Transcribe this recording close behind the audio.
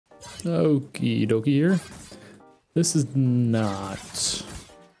Okie dokie here. This is not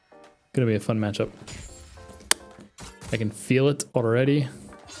gonna be a fun matchup. I can feel it already.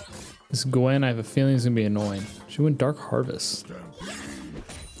 This Gwen, I have a feeling is gonna be annoying. She went Dark Harvest.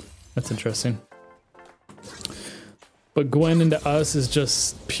 That's interesting. But Gwen into us is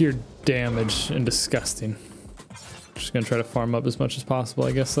just pure damage and disgusting. Just gonna try to farm up as much as possible,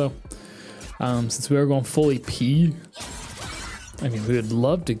 I guess so. Since we are going full AP, I mean, we would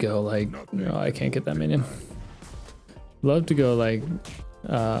love to go like, no, I can't get that minion. Love to go like,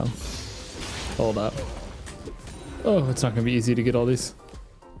 hold up. Oh, it's not gonna be easy to get all these.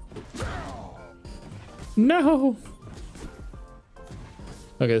 No.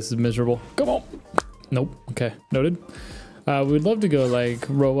 Okay, this is miserable. Come on. Nope. Okay, noted. We'd love to go like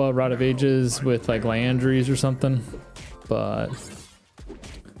Roa, Rod of Ages with like Liandries or something, but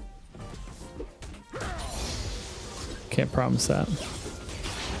can't promise that.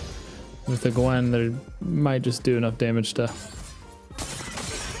 With the Gwen, they might just do enough damage to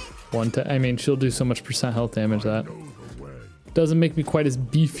I mean, she'll do so much % health damage that doesn't make me quite as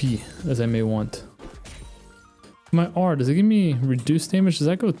beefy as I may want. My R, does it give me reduced damage? Does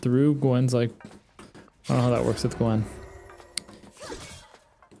that go through Gwen's like, I don't know how that works with Gwen.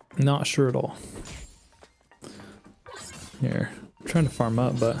 Not sure at all. Here, I'm trying to farm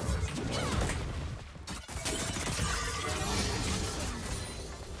up, but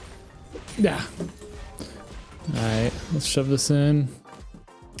yeah. All right, let's shove this in,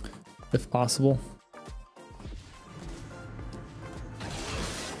 if possible.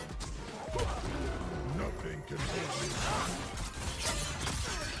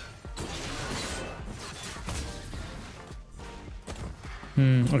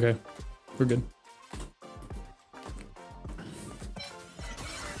 Okay, we're good.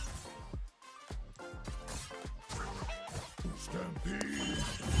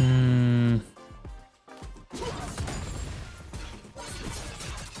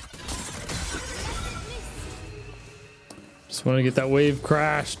 Just want to get that wave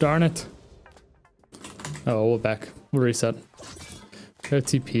crash, darn it. Oh, we're back. We'll reset. Go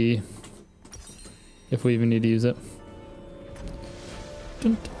TP. If we even need to use it.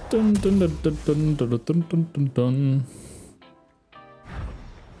 Dun, dun, dun, dun, dun, dun, dun, dun, dun, dun, dun.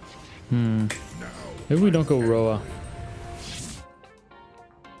 Maybe we don't go Roa.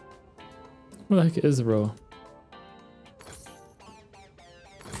 Where the heck is Roa?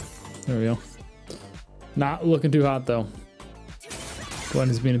 There we go. Not looking too hot though. Gwen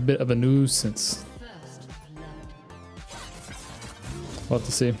is being a bit of a nuisance. We'll have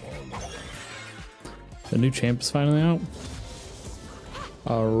to see. The new champ is finally out.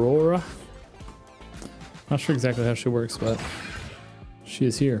 Aurora. Not sure exactly how she works, but she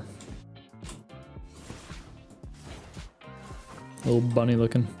is here. Little bunny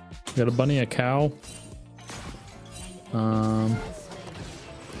looking. We got a bunny, a cow.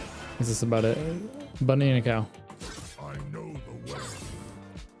 Is this about it? Bunny and a cow. I know the way.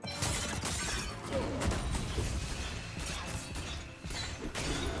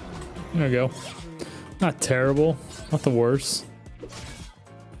 There we go. Not terrible. Not the worst.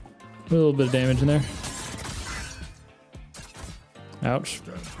 A little bit of damage in there. Ouch.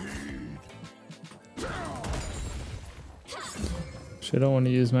 Shit, I don't want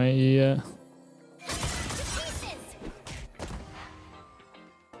to use my E yet.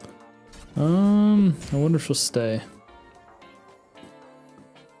 I wonder if she'll stay.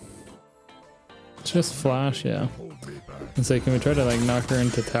 Just flash, yeah. And say, can we try to like knock her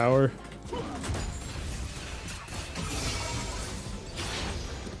into tower?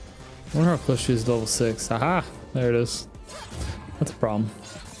 I wonder how close she is to level 6. Aha! There it is. That's a problem.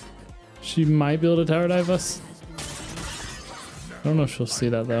 She might be able to tower dive us. I don't know if she'll see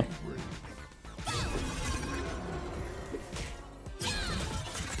that though.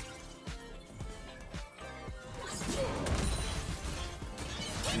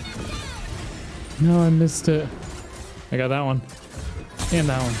 No, I missed it. I got that one. And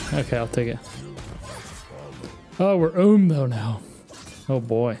that one. Okay, I'll take it. Oh, we're though now. Oh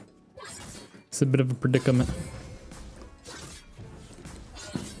boy. It's a bit of a predicament.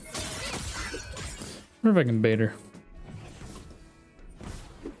 I wonder if I can bait her.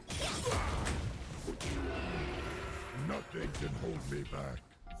 Nothing can hold me back.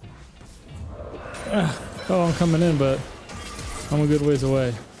 Oh, I'm coming in, but I'm a good ways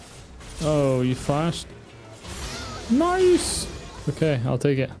away. Oh, you flashed? Nice! Okay, I'll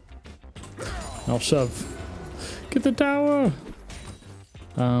take it. I'll shove. Get the tower!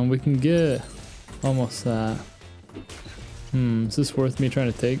 We can get almost that. Is this worth me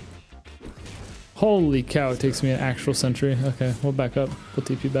trying to take? Holy cow, it takes me an actual century. Okay, we'll back up. We'll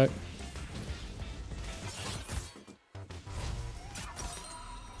TP back.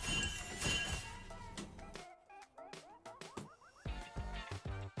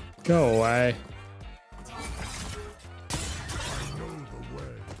 Go away.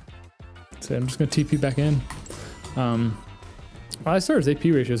 So I'm just gonna TP back in. Alistar's AP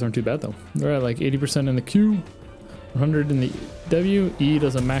ratios aren't too bad though. They're at like 80% in the Q, 100 in the W. E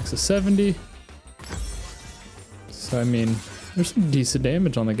does a max of 70. So I mean, there's some decent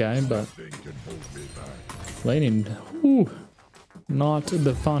damage on the guy, but laning, ooh, not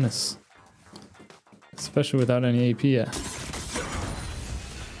the funnest, especially without any AP yet.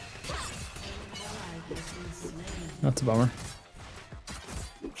 That's a bummer.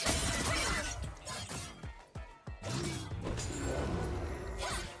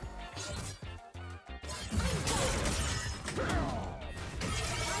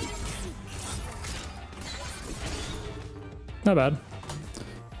 Not bad.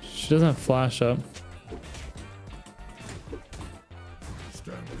 She doesn't have flash up.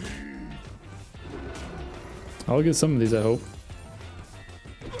 I'll get some of these, I hope.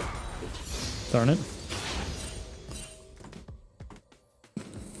 Darn it.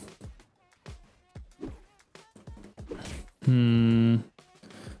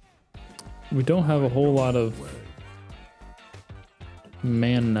 We don't have a whole lot of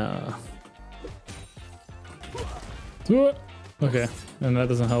mana. Okay, and that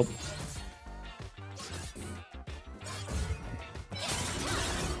doesn't help.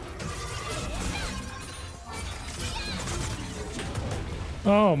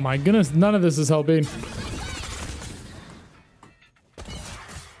 Oh my goodness, none of this is helping.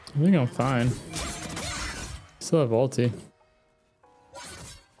 I think I'm fine. Still have ulti.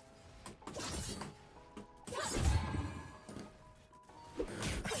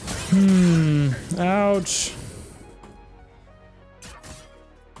 Ouch.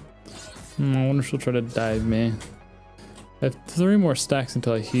 I wonder if she'll try to dive me. I have 3 more stacks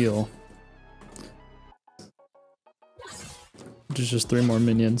until I heal. Which is just 3 more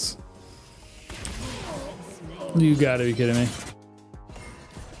minions. You gotta be kidding me.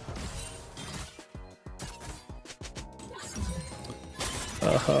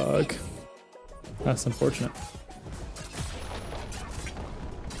 A hug. That's unfortunate.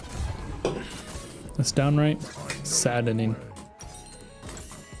 That's downright saddening.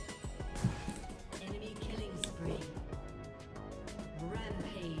 Enemy killing spree.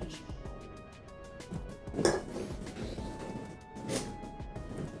 Rampage.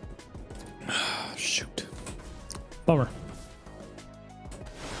 Shoot. Bummer.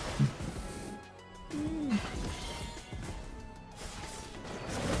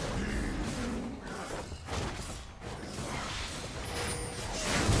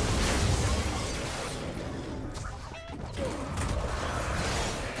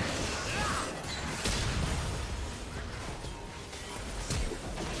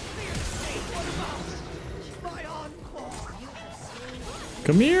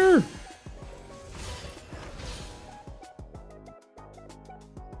 Come here!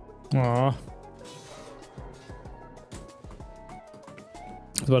 Aw. I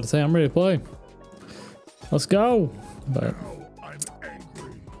was about to say, I'm ready to play. Let's go! But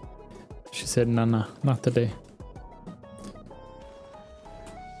she said, nah, not today.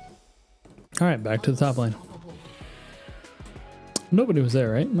 Alright, back to the top lane. Nobody was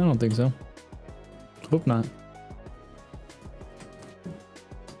there, right? I don't think so. Hope not.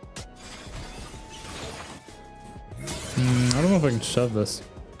 I don't know if I can shove this.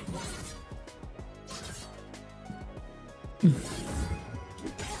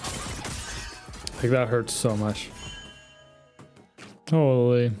 Like that hurts so much.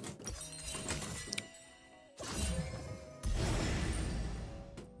 Holy.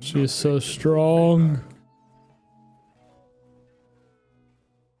 She is so strong.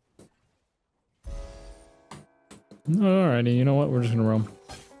 Alrighty, you know what? We're just gonna roam.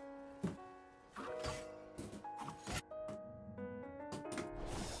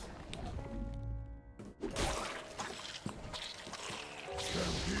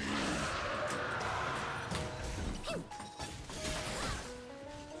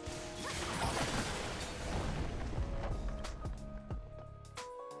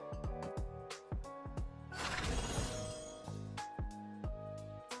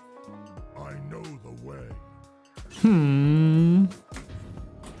 I know the way.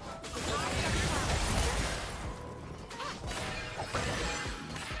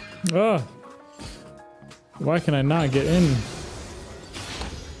 Ah. Why can I not get in?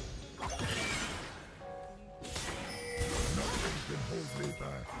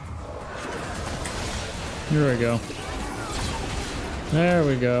 Here we go. There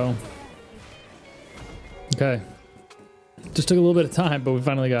we go. Okay. Just took a little bit of time, but we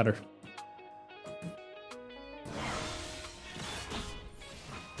finally got her.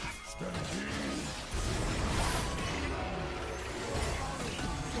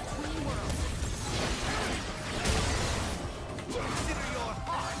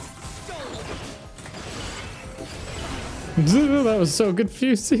 That was so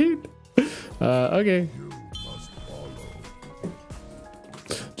confusing. Okay.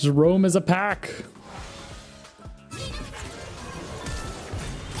 Just roam as a pack.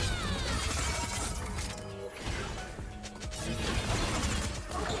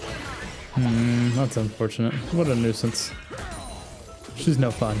 That's unfortunate. What a nuisance. She's no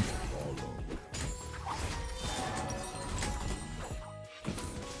fun.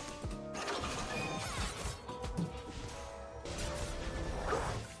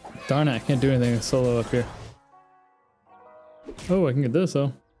 Darn it, I can't do anything solo up here. Oh, I can get this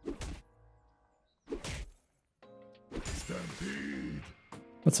though.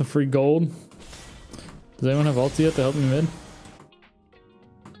 That's a free gold. Does anyone have ulti yet to help me mid?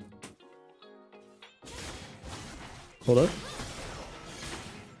 Hold up.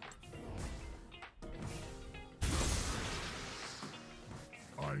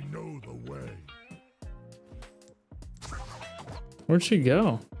 I know the way. Where'd she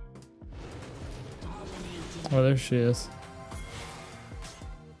go? Oh, there she is.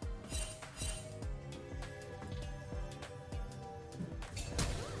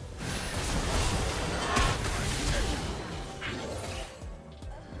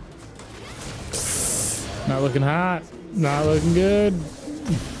 Not looking hot. Not looking good.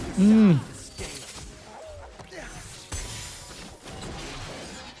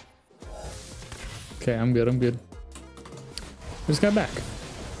 Okay, I'm good. I'm good. Just got back.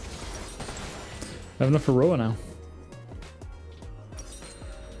 I have enough for Roa now.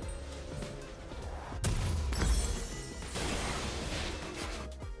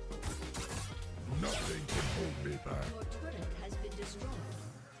 Nothing can hold me back. Your turret has been destroyed.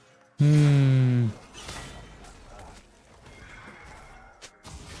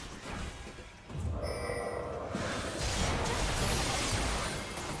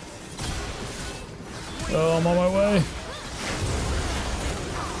 Oh, I'm on my way.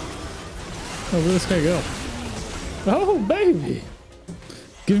 Oh, where'd this guy go? Oh, baby.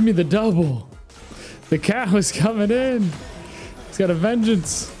 Give me the double. The cow is coming in. He's got a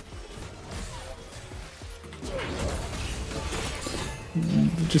vengeance.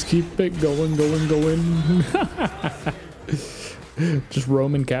 Just keep it going, going, going. Just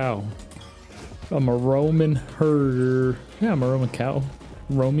Roman cow. I'm a Roman herder. Yeah, I'm a Roman cow.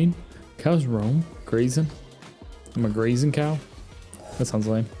 Roaming. Cows roam. Grazing. I'm a grazing cow. That sounds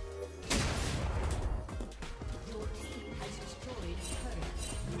lame. Your team has destroyed a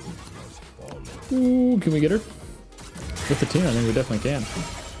turret. Ooh, can we get her? With the team, I think we definitely can.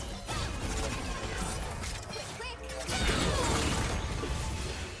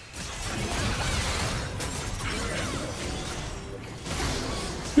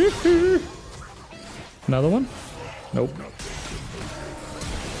 Another one? Nope.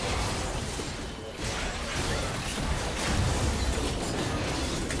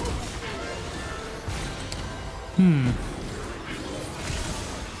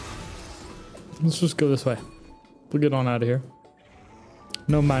 Let's just go this way. We'll get on out of here.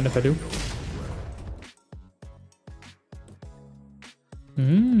 No mind if I do.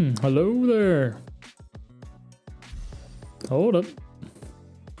 Hello there. Hold up.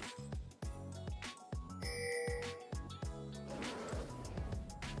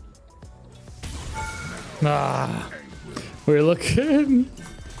 Ah, we're looking.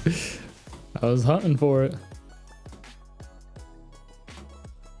 I was hunting for it.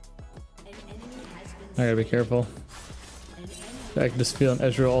 An enemy has been I gotta be careful. An enemy I can just feel an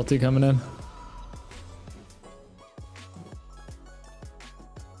Ezreal ulti coming in.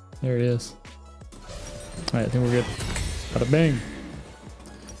 There it is. Alright, I think we're good. Bada bang.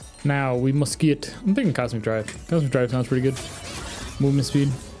 Now we must get. I'm thinking Cosmic Drive. Cosmic Drive sounds pretty good. Movement speed,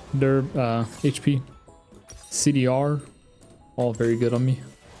 HP, CDR, all very good on me.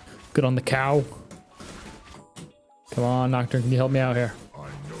 Good on the cow. Come on, Nocturne, can you help me out here? I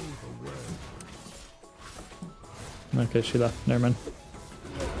know the way. Okay, she left. Never mind.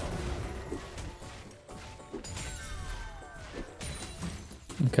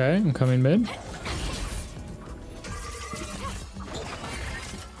 Okay, I'm coming mid.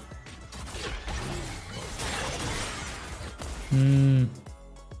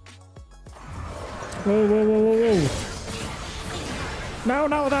 Whoa, whoa, whoa, whoa, whoa. No,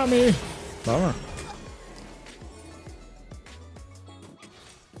 not without me. Bummer.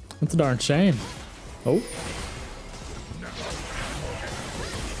 That's a darn shame. Oh.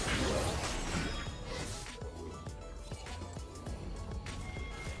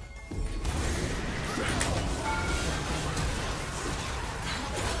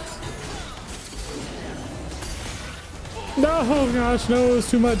 No, gosh, no, it's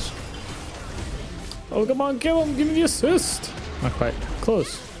too much. Oh, come on, kill him. Give me the assist. Not quite.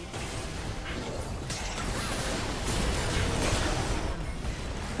 Close.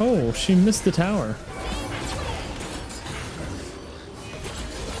 Oh, she missed the tower.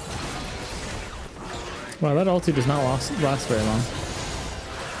 Wow, that ulti does not last very long.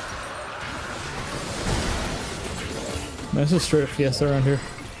 There's a straight Fiesta around here.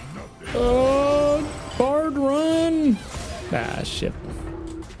 Oh, Bard, run! Ah, shit.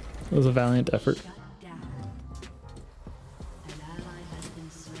 It was a valiant effort. Shut down. An ally has been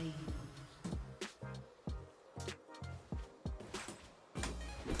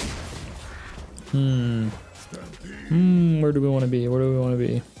slain. Where do we want to be? Where do we want to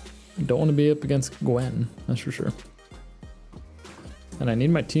be? Don't want to be up against Gwen, that's for sure. And I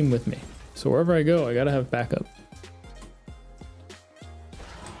need my team with me. So wherever I go, I gotta have backup.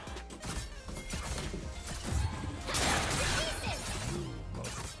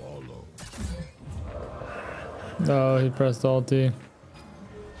 Oh, he pressed ulti.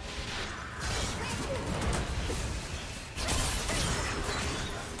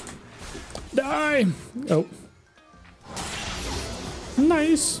 Die! Oh.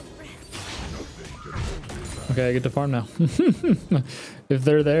 Nice. Okay, I get to farm now. If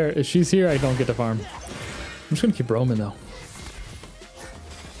they're there, if she's here, I don't get to farm. I'm just gonna keep roaming though.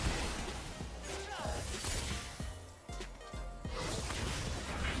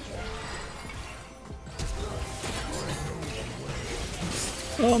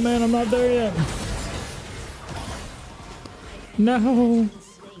 Oh man, I'm not there yet. No.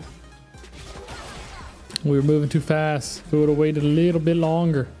 We were moving too fast. If we would have waited a little bit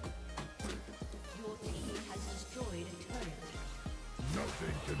longer. Your team has destroyed a turret.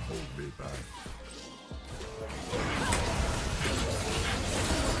 Nothing can hold me back.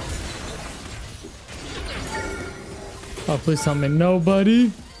 Oh, please tell me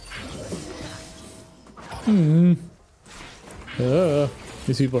nobody.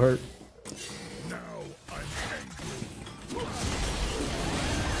 These people hurt. Now I'm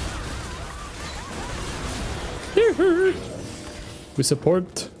angry. We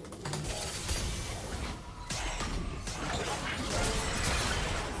support.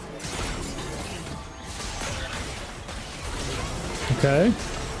 Okay.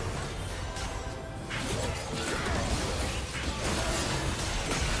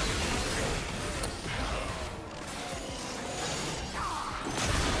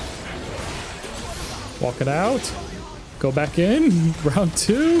 Walk it out. Go back in. Round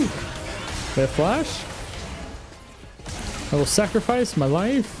 2. We have flash. I will sacrifice my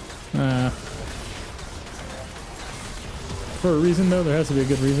life. For a reason though, there has to be a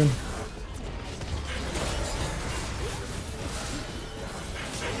good reason.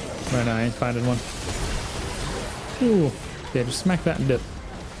 Right now, I ain't finding one. Ooh. Yeah, just smack that and dip.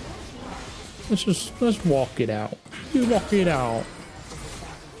 Let's walk it out. You walk it out.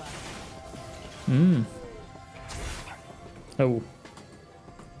 Oh.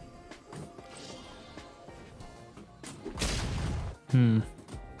 I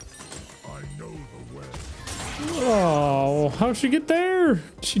know the way. Oh, how'd she get there?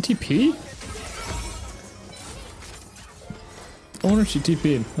 Did she TP? I wonder if she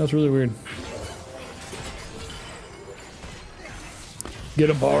TP'd. That's really weird. Get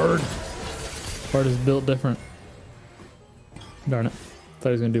a Bard. Bard is built different. Darn it. Thought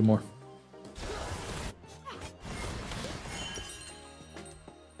he was gonna do more.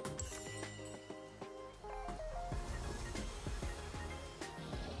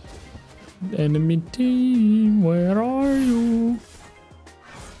 Enemy team, where are you?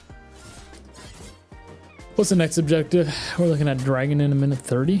 What's the next objective? We're looking at Dragon in a minute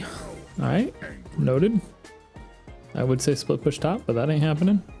 30. Alright, noted. I would say split push top, but that ain't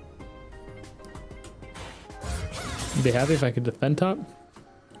happening. I'd be happy if I could defend top.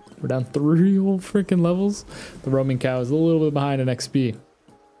 We're down 3 whole freaking levels. The roaming cow is a little bit behind in XP.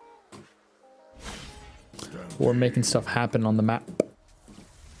 We're making stuff happen on the map.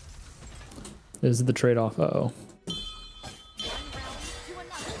 This is the trade-off. Uh-oh.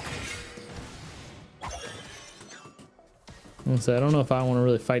 I don't know if I want to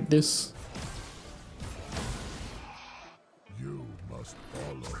really fight this. You must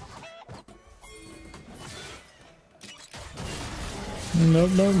follow.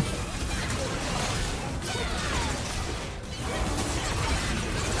 Nope, nope.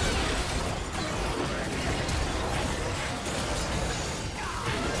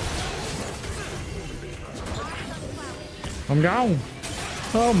 I'm gone.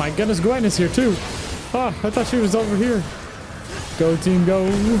 Oh my goodness, Gwen is here too. Oh, I thought she was over here. Go team, go.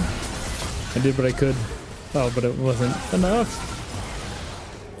 I did what I could. Oh, but it wasn't enough.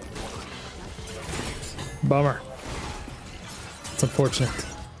 Bummer. It's unfortunate.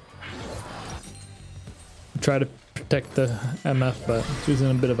 Try to protect the MF, but she's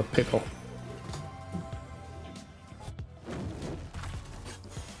in a bit of a pickle.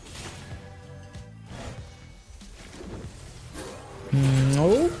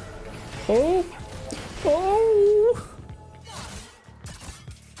 Oh! Oh! Oh!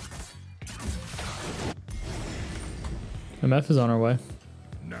 MF is on our way.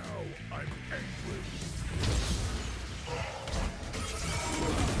 Now I'm angry.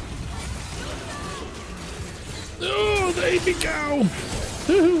 Oh, the AP cow!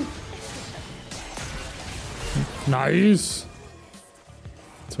 Nice!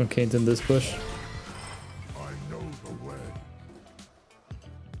 That's when Kane's in this bush. I know the way.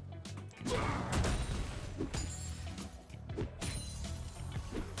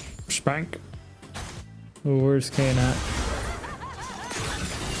 Spank. Oh, where's Kane at?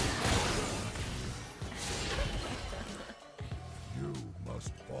 You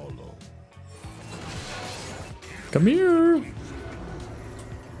must follow. Come here!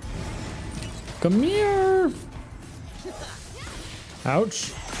 Come here!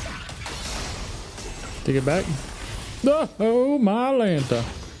 Ouch. Take it back. Oh, my Lanta.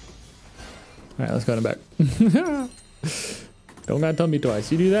 Alright, let's go in the back. Don't gotta tell me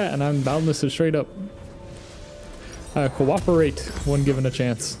twice. You do that and I'm boundless to straight up. Cooperate when given a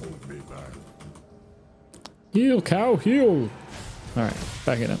chance. Hold me back. Heal, cow, heal! Alright,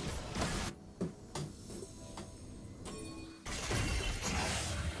 back in it.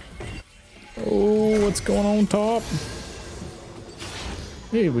 Oh, what's going on top?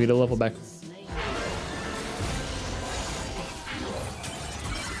 Hey, we get a level back.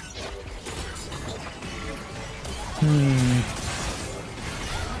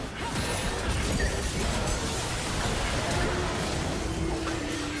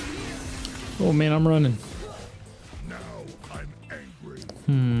 Oh man, I'm running. Now I'm angry.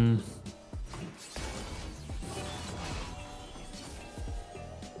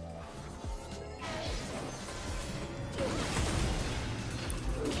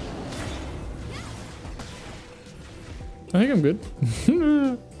 I think I'm good.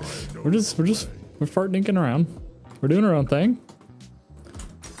 we're fart dinking around. We're doing our own thing.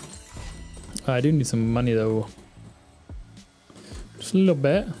 I do need some money though. Just a little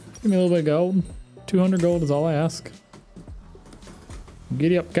bit. Give me a little bit of gold. 200 gold is all I ask.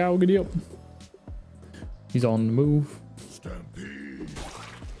 Giddy up, cow, giddy up. He's on the move. Stampede.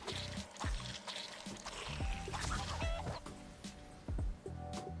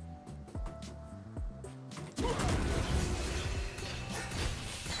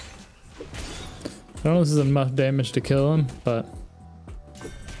 I don't know if this is enough damage to kill him, but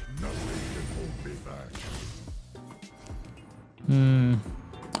Nothing can hold me back.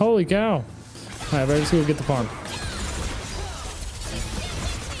 holy cow. Alright, better just go get the farm.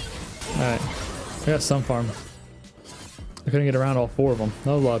 Alright, I got some farm. I couldn't get around all 4 of them.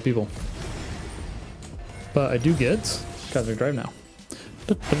 That was a lot of people. But I do get Cosmic Drive now.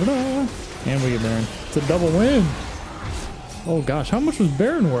 Da-da-da-da. And we get Baron. It's a double win. Oh gosh, how much was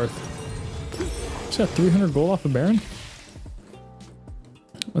Baron worth? Just got 300 gold off of Baron?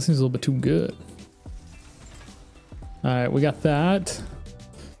 That seems a little bit too good. Alright, we got that.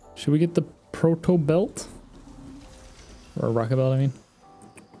 Should we get the Proto Belt? Or a Rocket Belt, I mean.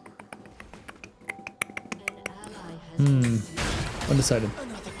 Undecided.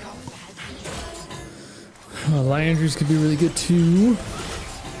 Landry's could be really good too.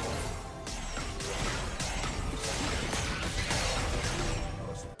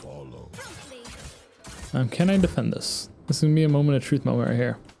 Must follow. Can I defend this? This is gonna be a moment of truth moment right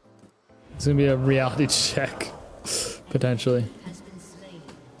here. It's gonna be a reality check, potentially. Has been slain.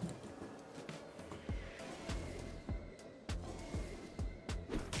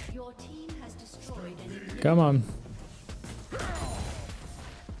 Your team has destroyed an Come on.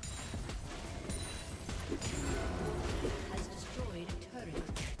 has destroyed a turret.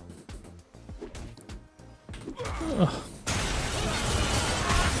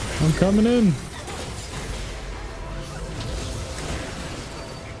 I'm coming in.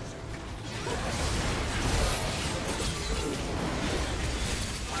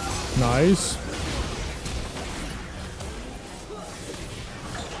 Nice.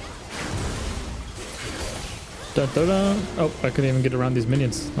 Da, da, da. Oh, I couldn't even get around these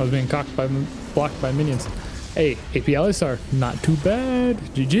minions. I was being blocked by minions. Hey, AP Alistar, not too bad.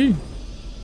 GG.